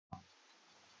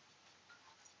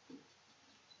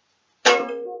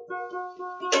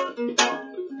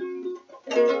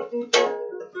Hey,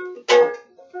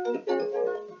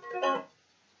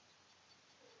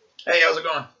 how's it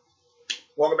going?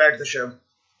 Welcome back to the show.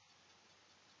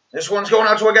 This one's going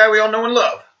out to a guy we all know and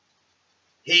love.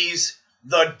 He's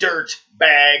the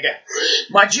Dirtbag.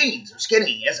 My jeans are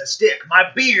skinny as a stick.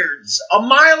 My beard's a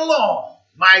mile long.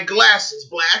 My glasses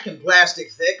black and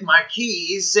plastic thick. My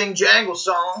keys sing jangle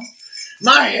song.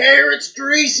 My hair, it's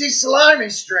greasy, slimy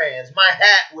strands. My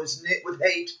hat was knit with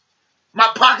hate. My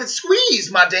pockets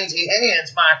squeeze my dainty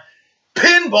hands. My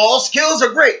pinball skills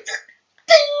are great.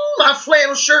 Ding! My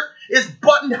flannel shirt is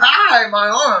buttoned high. My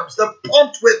arms, they're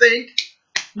pumped with ink.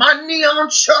 My neon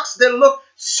chucks that look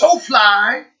so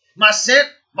fly. My scent,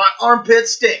 my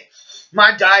armpits stink.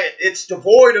 My diet, it's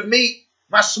devoid of meat.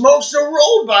 My smokes are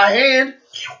rolled by hand.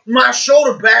 My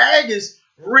shoulder bag is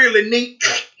really neat.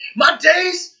 My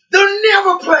days, they're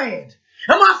never planned.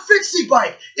 And my fixie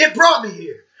bike, it brought me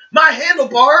here. My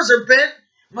handlebars are bent.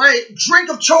 My drink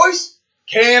of choice,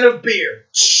 can of beer.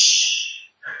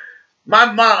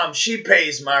 My mom, she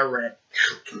pays my rent.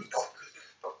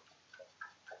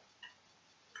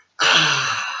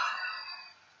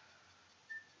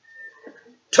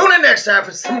 Tune in next time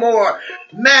for some more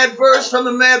mad verse from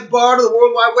the mad bar to the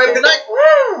World Wide Web. Good night.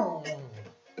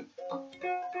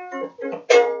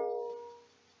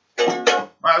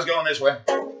 I was going this way.